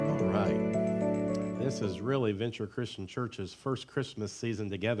This is really Venture Christian Church's first Christmas season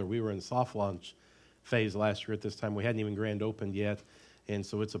together. We were in soft launch phase last year at this time. We hadn't even grand opened yet, and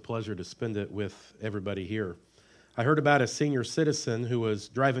so it's a pleasure to spend it with everybody here. I heard about a senior citizen who was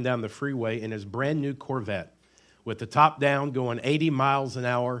driving down the freeway in his brand new Corvette with the top down going 80 miles an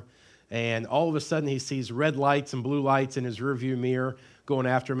hour, and all of a sudden he sees red lights and blue lights in his rearview mirror going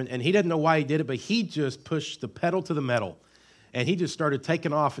after him, and he didn't know why he did it, but he just pushed the pedal to the metal. And he just started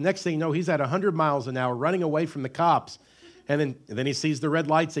taking off. And next thing you know, he's at 100 miles an hour running away from the cops. And then he sees the red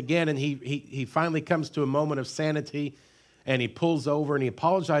lights again, and he finally comes to a moment of sanity, and he pulls over, and he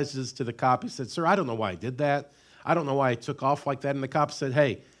apologizes to the cop. He said, "Sir, I don't know why I did that. I don't know why I took off like that." And the cop said,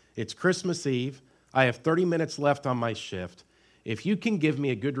 "Hey, it's Christmas Eve. I have 30 minutes left on my shift. If you can give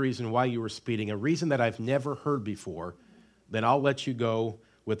me a good reason why you were speeding, a reason that I've never heard before, then I'll let you go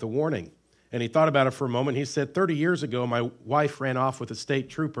with a warning." And he thought about it for a moment. He said, 30 years ago, my wife ran off with a state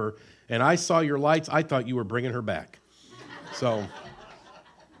trooper, and I saw your lights. I thought you were bringing her back. So,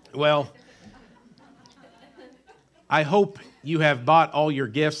 well, I hope you have bought all your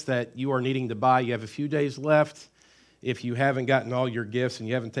gifts that you are needing to buy. You have a few days left. If you haven't gotten all your gifts and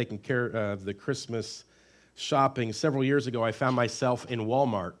you haven't taken care of the Christmas shopping, several years ago, I found myself in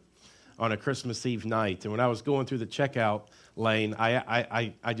Walmart on a Christmas Eve night. And when I was going through the checkout lane,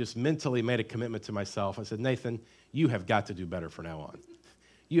 I just mentally made a commitment to myself. I said, "Nathan, you have got to do better from now on.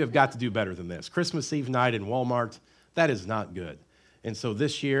 You have got to do better than this. Christmas Eve night in Walmart, that is not good." And so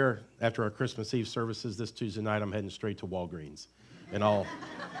this year, after our Christmas Eve services, this Tuesday night, I'm heading straight to Walgreens. And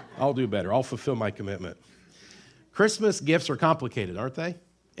I'll do better. I'll fulfill my commitment. Christmas gifts are complicated, aren't they?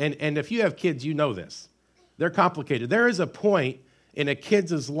 And if you have kids, you know this. They're complicated. There is a point in a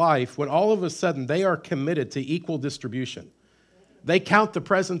kid's life when all of a sudden they are committed to equal distribution. They count the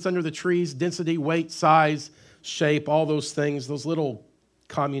presents under the trees, density, weight, size, shape, all those things. Those little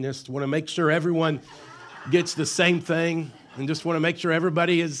communists want to make sure everyone gets the same thing and just want to make sure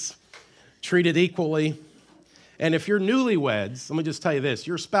everybody is treated equally. And if you're newlyweds, let me just tell you this,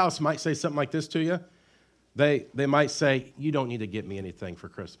 your spouse might say something like this to you. They might say, "You don't need to get me anything for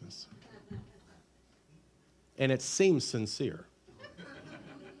Christmas." And it seems sincere.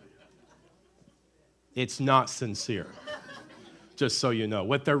 It's not sincere, just so you know.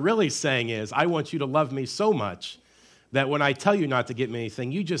 What they're really saying is, "I want you to love me so much that when I tell you not to get me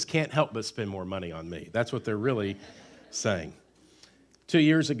anything, you just can't help but spend more money on me." That's what they're really saying. 2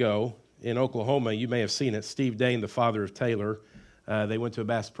 years ago in Oklahoma, you may have seen it, Steve Dane, the father of Taylor, they went to a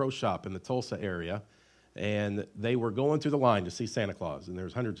Bass Pro Shop in the Tulsa area, and they were going through the line to see Santa Claus, and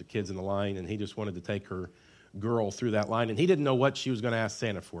there's hundreds of kids in the line, and he just wanted to take her girl through that line, and he didn't know what she was going to ask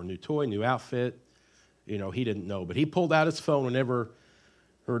Santa for. New toy, new outfit. He didn't know. But he pulled out his phone whenever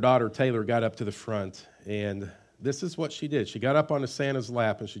her daughter, Taylor, got up to the front. And this is what she did. She got up onto Santa's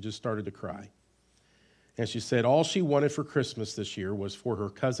lap, and she just started to cry. And she said all she wanted for Christmas this year was for her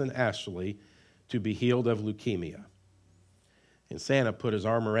cousin Ashley to be healed of leukemia. And Santa put his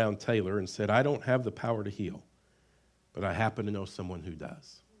arm around Taylor and said, "I don't have the power to heal, but I happen to know someone who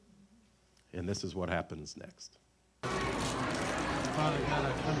does." And this is what happens next. Father God,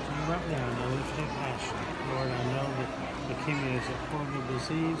 I come to you right now and I lift up Ashley. Lord, I know that leukemia is a horrible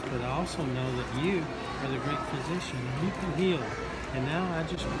disease, but I also know that you are the great physician and you can heal. And now I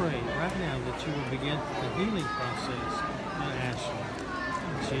just pray right now that you will begin the healing process on Ashley.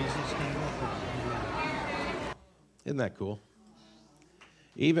 In Jesus' name I pray. Amen. Isn't that cool?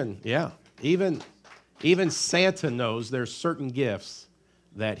 Even Santa knows there's certain gifts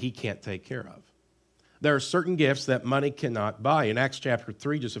that he can't take care of. There are certain gifts that money cannot buy. In Acts chapter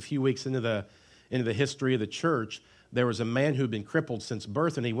 3, just a few weeks into the history of the church, there was a man who had been crippled since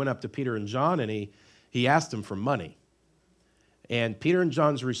birth, and he went up to Peter and John, and he asked them for money. And Peter and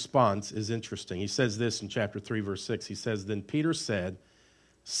John's response is interesting. He says this in chapter 3, verse 6. He says, "Then Peter said,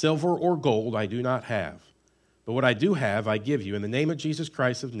 'Silver or gold I do not have, but what I do have I give you. In the name of Jesus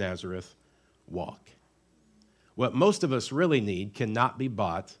Christ of Nazareth, walk.'" What most of us really need cannot be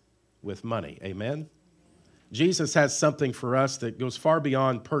bought with money. Amen? Jesus has something for us that goes far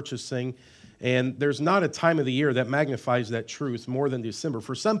beyond purchasing, and there's not a time of the year that magnifies that truth more than December.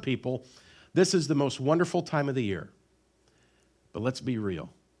 For some people, this is the most wonderful time of the year. But let's be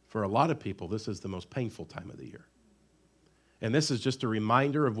real. For a lot of people, this is the most painful time of the year. And this is just a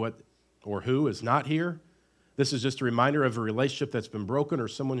reminder of what or who is not here. This is just a reminder of a relationship that's been broken or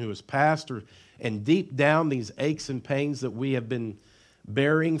someone who has passed. And deep down, these aches and pains that we have been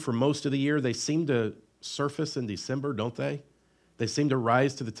bearing for most of the year, they seem to surface in December, don't they? They seem to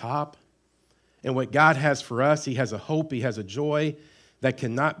rise to the top. And what God has for us, he has a hope, he has a joy that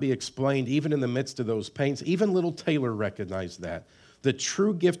cannot be explained even in the midst of those pains. Even little Taylor recognized that. The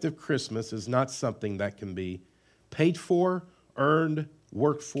true gift of Christmas is not something that can be paid for, earned,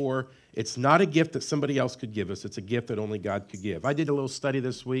 worked for. It's not a gift that somebody else could give us. It's a gift that only God could give. I did a little study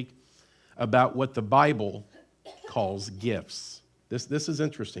this week about what the Bible calls gifts. This is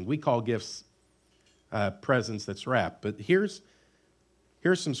interesting. We call gifts presents that's wrapped. But here's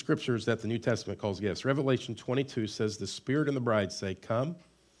some scriptures that the New Testament calls gifts. Revelation 22 says, the Spirit and the bride say, come.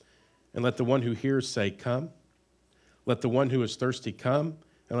 And let the one who hears say, come. Let the one who is thirsty come.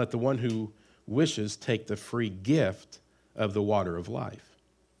 And let the one who wishes take the free gift of the water of life.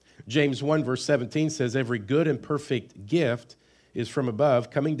 James 1 verse 17 says, every good and perfect gift is from above,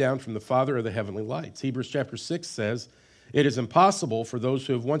 coming down from the Father of the heavenly lights. Hebrews chapter 6 says, it is impossible for those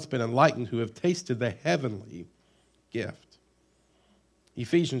who have once been enlightened, who have tasted the heavenly gift.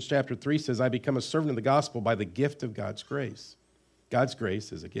 Ephesians chapter 3 says, I become a servant of the gospel by the gift of God's grace. God's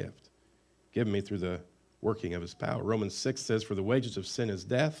grace is a gift given me through the working of his power. Romans 6 says, for the wages of sin is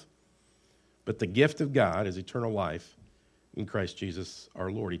death, but the gift of God is eternal life in Christ Jesus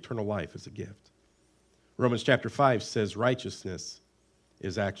our Lord. Eternal life is a gift. Romans chapter 5 says righteousness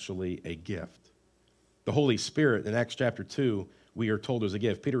is actually a gift. The Holy Spirit in Acts chapter 2, we are told is a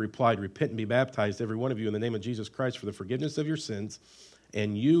gift. Peter replied, repent and be baptized, every one of you, in the name of Jesus Christ for the forgiveness of your sins,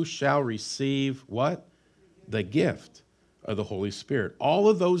 and you shall receive what? The gift of the Holy Spirit. All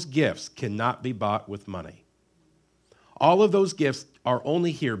of those gifts cannot be bought with money. All of those gifts are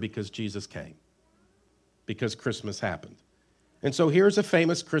only here because Jesus came, because Christmas happened. And so here's a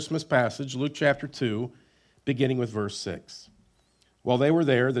famous Christmas passage, Luke chapter 2, beginning with verse 6. While they were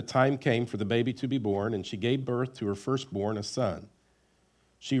there, the time came for the baby to be born, and she gave birth to her firstborn, a son.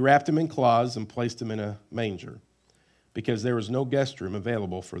 She wrapped him in cloths and placed him in a manger, because there was no guest room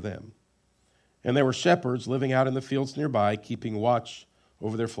available for them. And there were shepherds living out in the fields nearby, keeping watch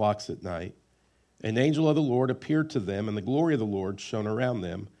over their flocks at night. An angel of the Lord appeared to them, and the glory of the Lord shone around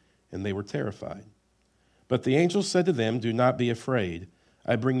them, and they were terrified. But the angel said to them, do not be afraid.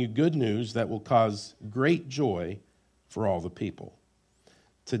 I bring you good news that will cause great joy for all the people.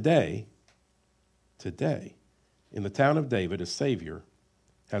 Today, in the town of David, a Savior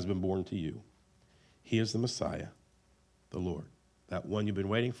has been born to you. He is the Messiah, the Lord. That one you've been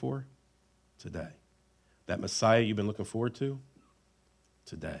waiting for, today. That Messiah you've been looking forward to,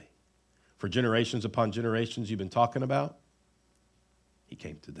 today. For generations upon generations you've been talking about, he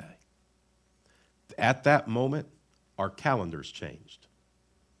came today. At that moment, our calendars changed.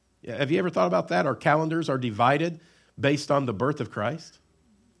 Have you ever thought about that? Our calendars are divided based on the birth of Christ.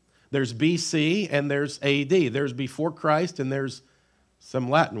 There's BC and there's AD. There's before Christ and there's some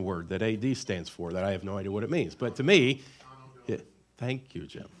Latin word that AD stands for that I have no idea what it means. But to me, thank you,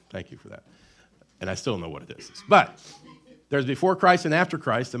 Jim. Thank you for that. And I still don't know what it is. But there's before Christ and after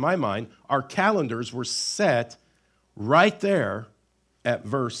Christ. In my mind, our calendars were set right there at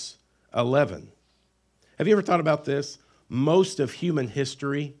verse 11. Have you ever thought about this? Most of human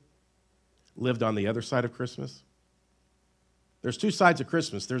history lived on the other side of Christmas. There's two sides of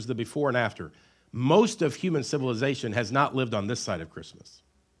Christmas. There's the before and after. Most of human civilization has not lived on this side of Christmas.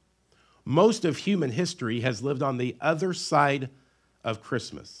 Most of human history has lived on the other side of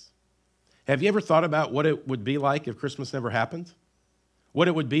Christmas. Have you ever thought about what it would be like if Christmas never happened? What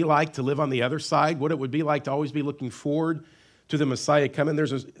it would be like to live on the other side? What it would be like to always be looking forward to the Messiah coming?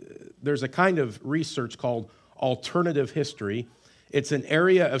 There's a kind of research called alternative history. It's an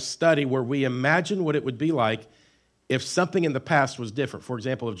area of study where we imagine what it would be like if something in the past was different. For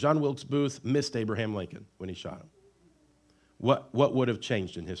example, if John Wilkes Booth missed Abraham Lincoln when he shot him, what would have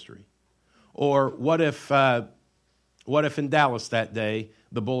changed in history? Or what if in Dallas that day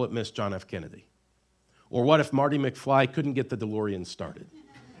the bullet missed John F. Kennedy? Or what if Marty McFly couldn't get the DeLorean started?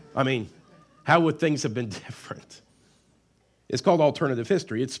 I mean, how would things have been different? It's called alternative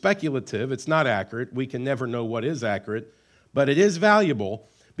history. It's speculative. It's not accurate. We can never know what is accurate, but it is valuable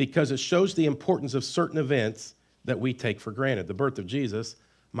because it shows the importance of certain events that we take for granted. The birth of Jesus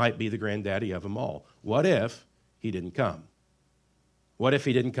might be the granddaddy of them all. What if he didn't come? What if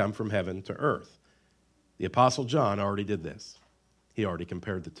he didn't come from heaven to earth? The Apostle John already did this. He already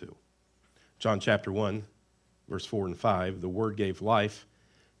compared the two. John chapter 1, verse 4 and 5, the Word gave life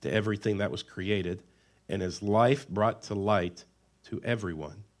to everything that was created, and his life brought to light to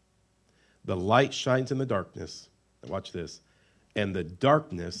everyone. The light shines in the darkness. Now watch this. And the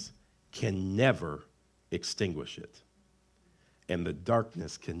darkness can never extinguish it. And the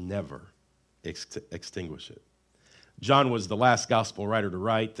darkness can never extinguish it. John was the last gospel writer to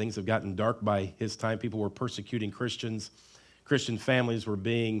write. Things have gotten dark by his time. People were persecuting Christians. Christian families were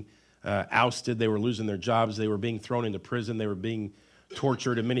being ousted. They were losing their jobs. They were being thrown into prison. They were being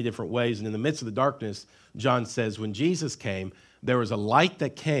tortured in many different ways. And in the midst of the darkness, John says, when Jesus came, There was a light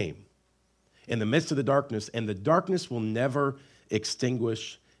that came in the midst of the darkness, and the darkness will never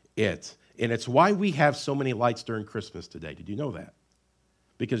extinguish it. And it's why we have so many lights during Christmas today. Did you know that?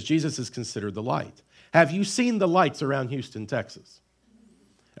 Because Jesus is considered the light. Have you seen the lights around Houston, Texas?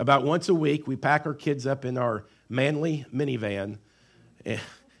 About once a week, we pack our kids up in our Manly minivan.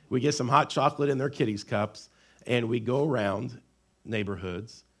 We get some hot chocolate in their kiddies' cups, and we go around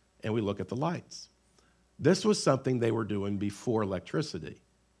neighborhoods, and we look at the lights. This was something they were doing before electricity.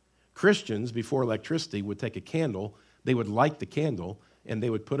 Christians, before electricity, would take a candle, they would light the candle, and they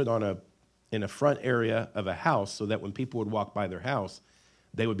would put it in a front area of a house so that when people would walk by their house,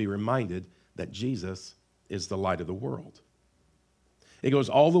 they would be reminded that Jesus is the light of the world. It goes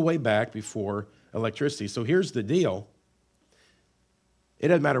all the way back before electricity. So here's the deal. It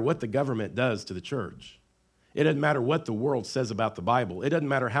doesn't matter what the government does to the church. It doesn't matter what the world says about the Bible. It doesn't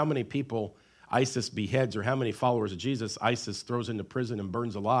matter how many people ISIS beheads or how many followers of Jesus ISIS throws into prison and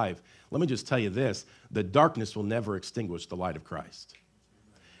burns alive. Let me just tell you this. The darkness will never extinguish the light of Christ.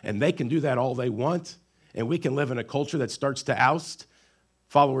 And they can do that all they want, and we can live in a culture that starts to oust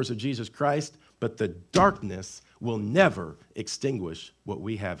followers of Jesus Christ, but the darkness will never extinguish what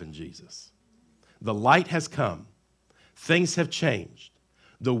we have in Jesus. The light has come. Things have changed.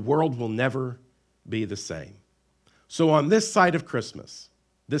 The world will never be the same. So on this side of Christmas,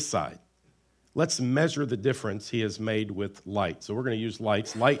 this side, let's measure the difference he has made with light. So we're going to use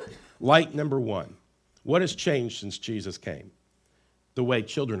lights. Light number one. What has changed since Jesus came? The way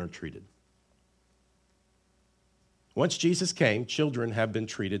children are treated. Once Jesus came, children have been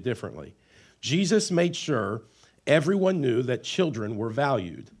treated differently. Jesus made sure everyone knew that children were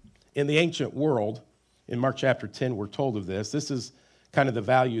valued. In the ancient world, in Mark chapter 10, we're told of this. This is kind of the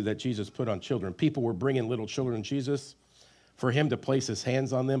value that Jesus put on children. People were bringing little children to Jesus for him to place his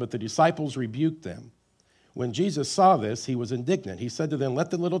hands on them, but the disciples rebuked them. When Jesus saw this, he was indignant. He said to them,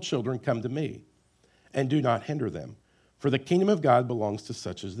 "Let the little children come to me, and do not hinder them, for the kingdom of God belongs to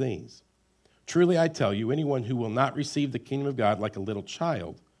such as these. Truly I tell you, anyone who will not receive the kingdom of God like a little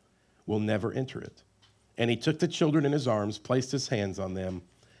child will never enter it." And he took the children in his arms, placed his hands on them,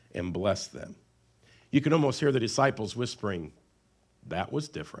 and blessed them. You can almost hear the disciples whispering, that was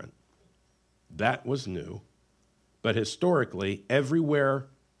different. That was new. But historically, everywhere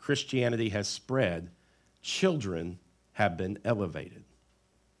Christianity has spread, children have been elevated.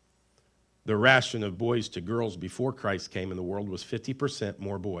 The ration of boys to girls before Christ came in the world was 50%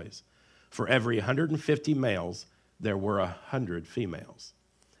 more boys. For every 150 males, there were 100 females.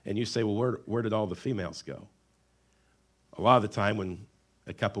 And you say, well, where did all the females go? A lot of the time when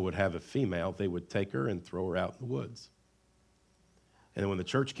a couple would have a female, they would take her and throw her out in the woods. And then when the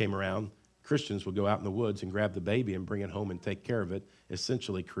church came around, Christians would go out in the woods and grab the baby and bring it home and take care of it,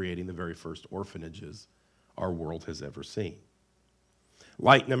 essentially creating the very first orphanages our world has ever seen.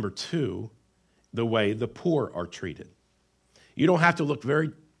 Light number two, the way the poor are treated. You don't have to look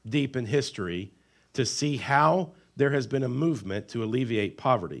very deep in history to see how there has been a movement to alleviate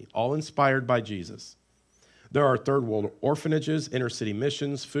poverty, all inspired by Jesus. There are third world orphanages, inner city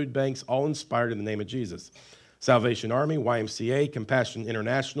missions, food banks, all inspired in the name of Jesus. Salvation Army, YMCA, Compassion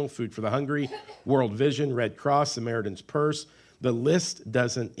International, Food for the Hungry, World Vision, Red Cross, Samaritan's Purse. The list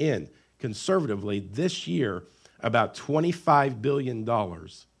doesn't end. Conservatively, this year, about $25 billion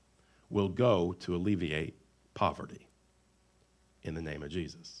will go to alleviate poverty in the name of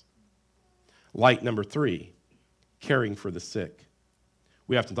Jesus. Light number three, caring for the sick.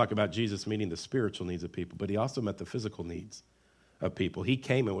 We often talk about Jesus meeting the spiritual needs of people, but he also met the physical needs of people. He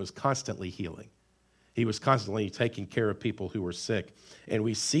came and was constantly healing. He was constantly taking care of people who were sick. And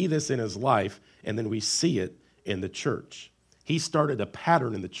we see this in his life, and then we see it in the church. He started a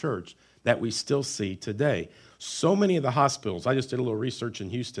pattern in the church that we still see today. So many of the hospitals, I just did a little research in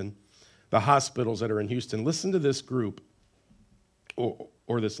Houston, the hospitals that are in Houston, listen to this group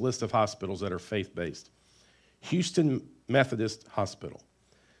or this list of hospitals that are faith-based. Houston Methodist Hospital,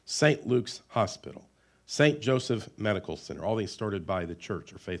 St. Luke's Hospital, St. Joseph Medical Center, all these started by the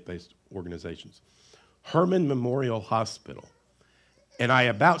church or faith-based organizations. Herman Memorial Hospital. And I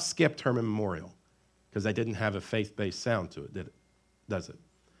about skipped Herman Memorial because I didn't have a faith-based sound to it, does it?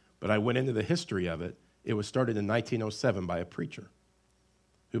 But I went into the history of it. It was started in 1907 by a preacher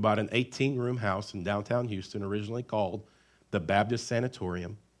who bought an 18-room house in downtown Houston, originally called the Baptist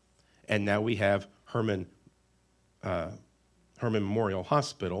Sanatorium. And now we have Herman Memorial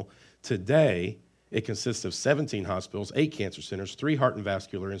Hospital. Today, it consists of 17 hospitals, 8 cancer centers, 3 heart and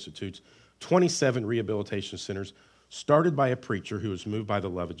vascular institutes, 27 rehabilitation centers, started by a preacher who was moved by the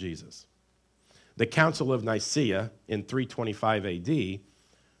love of Jesus. The Council of Nicaea in 325 AD,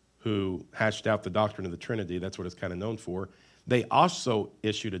 who hashed out the doctrine of the Trinity, that's what it's kind of known for, They also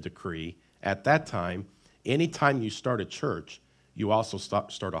issued a decree at that time, anytime you start a church, you also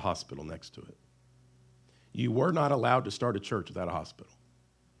start a hospital next to it. You were not allowed to start a church without a hospital.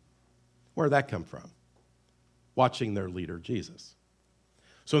 Where did that come from? Watching their leader, Jesus.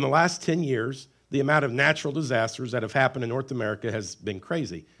 So in the last 10 years, the amount of natural disasters that have happened in North America has been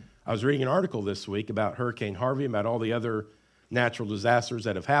crazy. I was reading an article this week about Hurricane Harvey, about all the other natural disasters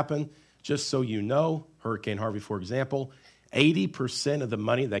that have happened. Just so you know, Hurricane Harvey, for example, 80% of the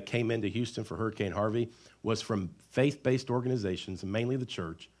money that came into Houston for Hurricane Harvey was from faith-based organizations, mainly the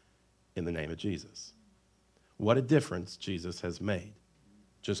church, in the name of Jesus. What a difference Jesus has made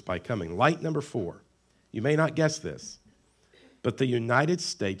just by coming. Light number 4. You may not guess this, but the United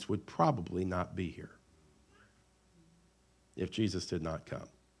States would probably not be here if Jesus did not come.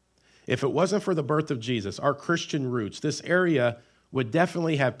 If it wasn't for the birth of Jesus, our Christian roots, this area would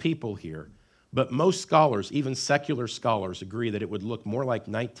definitely have people here. But most scholars, even secular scholars, agree that it would look more like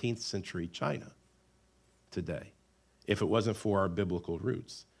 19th century China today if it wasn't for our biblical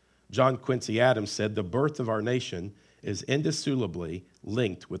roots. John Quincy Adams said, the birth of our nation is indissolubly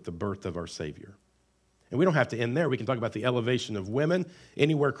linked with the birth of our Savior. And we don't have to end there. We can talk about the elevation of women.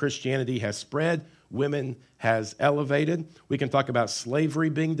 Anywhere Christianity has spread, women has elevated. We can talk about slavery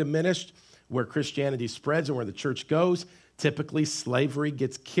being diminished. Where Christianity spreads and where the church goes, typically slavery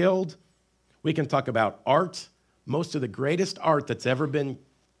gets killed. We can talk about art. Most of the greatest art that's ever been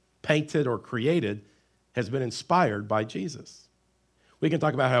painted or created has been inspired by Jesus. We can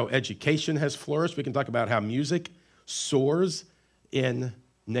talk about how education has flourished. We can talk about how music soars in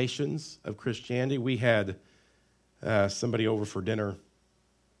nations of Christianity. We had somebody over for dinner,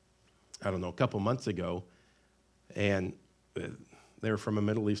 a couple months ago, and they were from a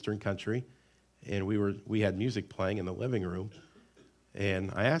Middle Eastern country, and we had music playing in the living room,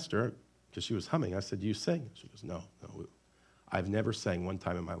 and I asked her, because she was humming, I said, do you sing? She goes, no, I've never sang one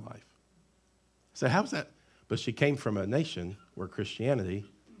time in my life. I said, how's that? But she came from a nation where Christianity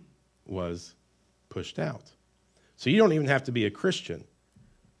was pushed out. So you don't even have to be a Christian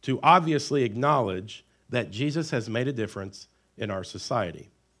to obviously acknowledge that Jesus has made a difference in our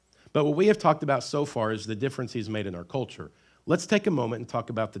society. But what we have talked about so far is the difference he's made in our culture. Let's take a moment and talk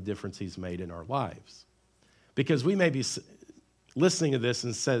about the difference he's made in our lives. Because we may be listening to this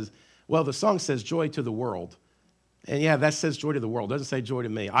and says, well, the song says joy to the world. And yeah, that says joy to the world. It doesn't say joy to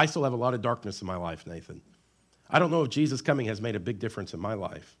me. I still have a lot of darkness in my life, Nathan. I don't know if Jesus coming has made a big difference in my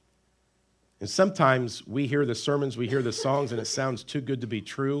life. And sometimes we hear the sermons, we hear the songs, and it sounds too good to be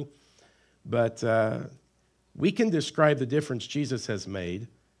true. But we can describe the difference Jesus has made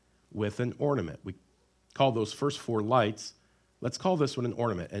with an ornament. We call those first 4 lights. Let's call this one an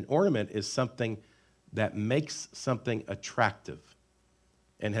ornament. An ornament is something that makes something attractive.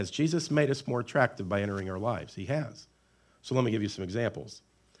 And has Jesus made us more attractive by entering our lives? He has. So let me give you some examples.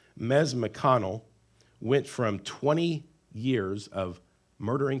 Mez McConnell went from 20 years of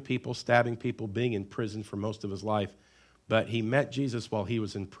murdering people, stabbing people, being in prison for most of his life, but he met Jesus while he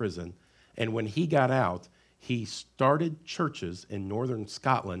was in prison. And when he got out, he started churches in northern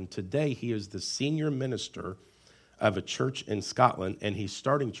Scotland. Today, he is the senior minister of a church in Scotland, and he's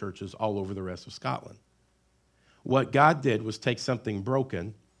starting churches all over the rest of Scotland. What God did was take something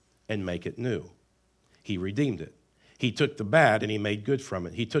broken and make it new. He redeemed it. He took the bad and he made good from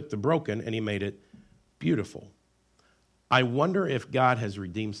it. He took the broken and he made it beautiful. I wonder if God has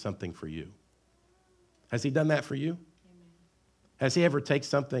redeemed something for you. Has he done that for you? Amen. Has he ever taken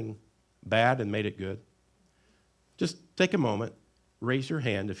something bad and made it good? Just take a moment, raise your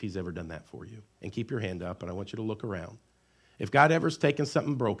hand if he's ever done that for you, and keep your hand up, and I want you to look around. If God ever's taken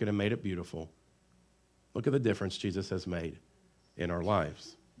something broken and made it beautiful, look at the difference Jesus has made in our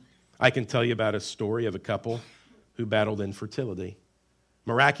lives. I can tell you about a story of a couple who battled infertility.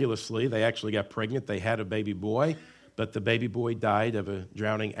 Miraculously, they actually got pregnant. They had a baby boy, but the baby boy died of a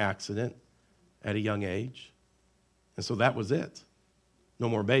drowning accident at a young age. And so that was it. No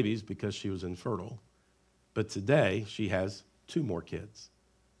more babies because she was infertile. But today, she has 2 more kids.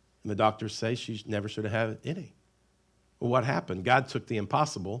 And the doctors say she never should have had any. Well, what happened? God took the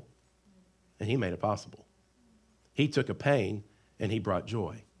impossible, and he made it possible. He took a pain, and he brought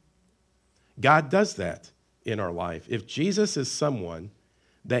joy. God does that in our life. If Jesus is someone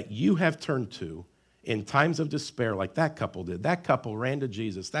that you have turned to in times of despair like that couple did, that couple ran to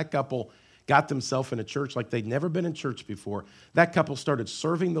Jesus, that couple got themselves in a church like they'd never been in church before, that couple started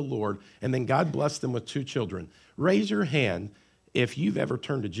serving the Lord, and then God blessed them with 2 children. Raise your hand if you've ever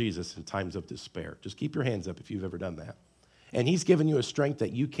turned to Jesus in times of despair. Just keep your hands up if you've ever done that. And he's given you a strength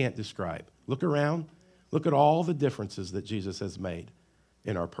that you can't describe. Look around. Look at all the differences that Jesus has made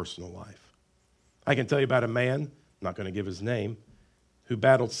in our personal life. I can tell you about a man not going to give his name, who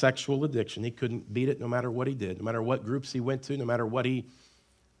battled sexual addiction. He couldn't beat it no matter what he did, no matter what groups he went to, no matter what he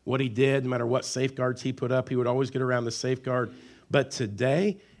did, no matter what safeguards he put up. He would always get around the safeguard. But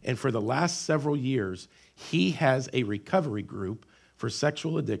today, and for the last several years, he has a recovery group for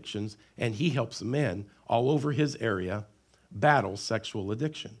sexual addictions, and he helps men all over his area battle sexual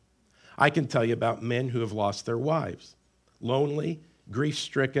addiction. I can tell you about men who have lost their wives, lonely,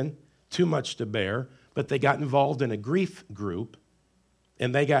 grief-stricken, too much to bear, but they got involved in a grief group,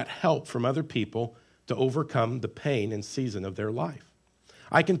 and they got help from other people to overcome the pain and season of their life.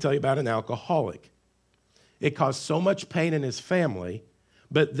 I can tell you about an alcoholic. It caused so much pain in his family,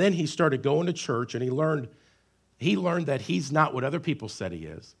 but then he started going to church, and he learned that he's not what other people said he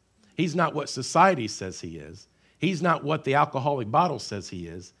is. He's not what society says he is. He's not what the alcoholic bottle says he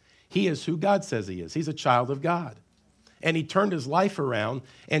is. He is who God says he is. He's a child of God. And he turned his life around,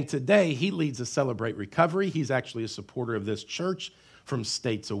 and today he leads a Celebrate Recovery. He's actually a supporter of this church from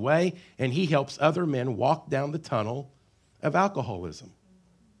states away, and he helps other men walk down the tunnel of alcoholism.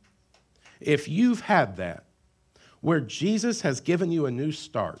 If you've had that, where Jesus has given you a new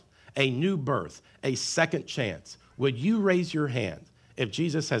start, a new birth, a second chance, would you raise your hand if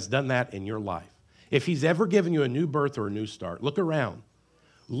Jesus has done that in your life? If he's ever given you a new birth or a new start, look around.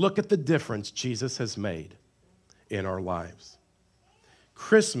 Look at the difference Jesus has made in our lives.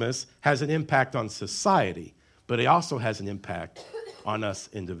 Christmas has an impact on society, but it also has an impact on us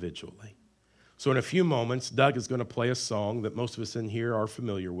individually. So in a few moments, Doug is going to play a song that most of us in here are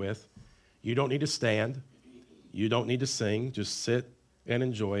familiar with. You don't need to stand. You don't need to sing. Just sit and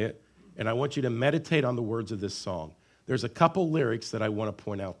enjoy it. And I want you to meditate on the words of this song. There's a couple lyrics that I want to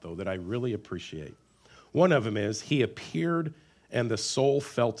point out, though, that I really appreciate. One of them is, he appeared and the soul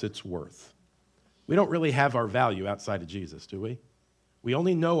felt its worth. We don't really have our value outside of Jesus, do we? We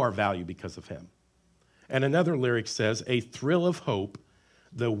only know our value because of him. And another lyric says, a thrill of hope,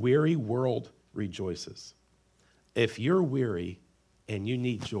 the weary world rejoices. If you're weary and you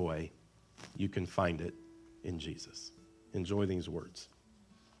need joy, you can find it in Jesus. Enjoy these words.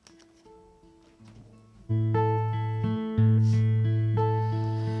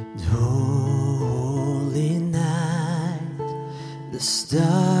 Holy night, the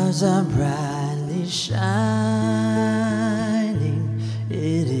stars are brightly shining.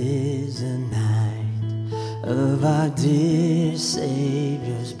 It is a night of our dear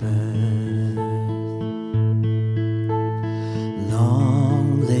Savior's birth.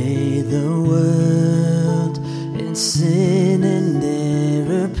 Long lay the world in sin and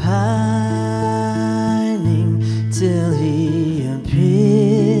error pining, till he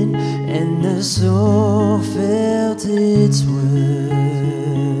appeared and the soul felt its worth.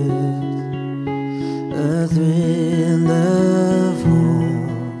 A thrill of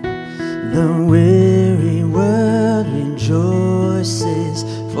hope, the weary world rejoices,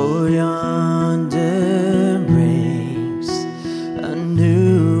 for yonder breaks a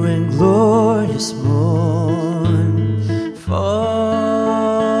new and glorious morn. Fall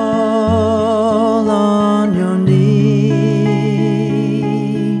on your knees,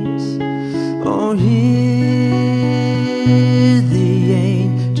 oh, hear the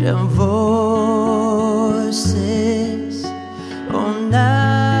angel voices, oh,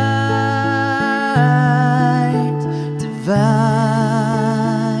 night divine,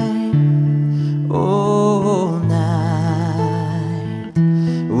 oh, night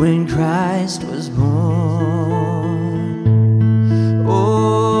when Christ was born,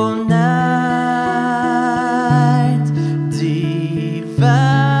 oh, night divine,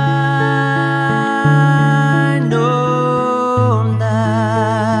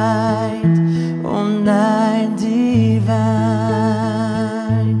 oh, night divine.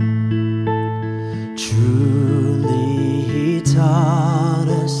 Truly he taught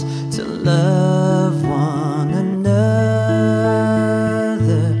us to love one another.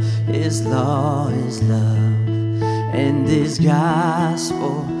 His law is love, and his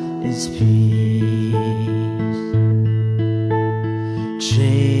gospel is peace.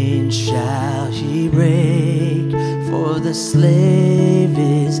 Chains shall he break, for the slave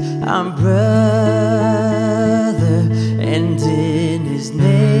is our brother, and in his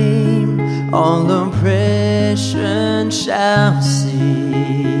name all oppression shall cease.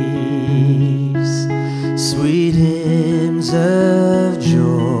 Sweet hymns of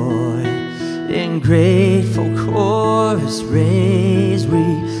joy in grateful chorus raise we,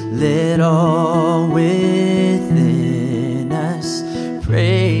 let all within us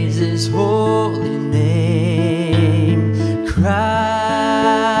praise his holy name. Christ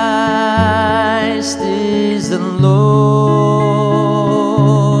is the Lord,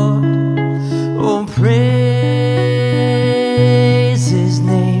 oh, praise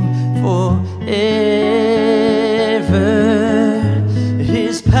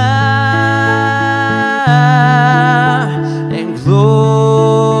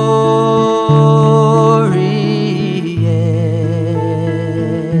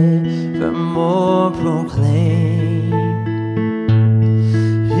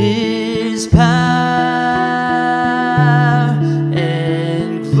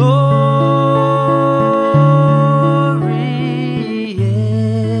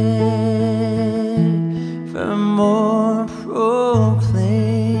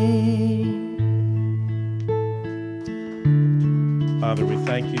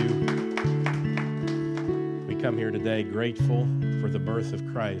grateful for the birth of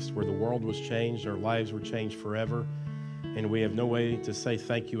Christ, where the world was changed, our lives were changed forever, and we have no way to say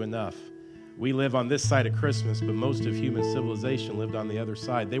thank you enough. We live on this side of Christmas, but most of human civilization lived on the other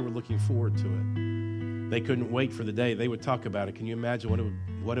side. They were looking forward to it. They couldn't wait for the day. They would talk about it. Can you imagine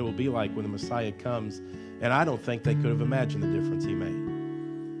what it will be like when the Messiah comes? And I don't think they could have imagined the difference he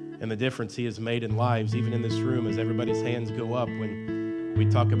made. And the difference he has made in lives, even in this room, as everybody's hands go up when we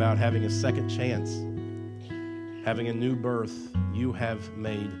talk about having a second chance, having a new birth. You have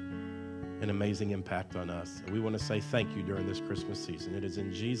made an amazing impact on us. And we want to say thank you during this Christmas season. It is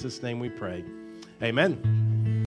in Jesus' name we pray. Amen.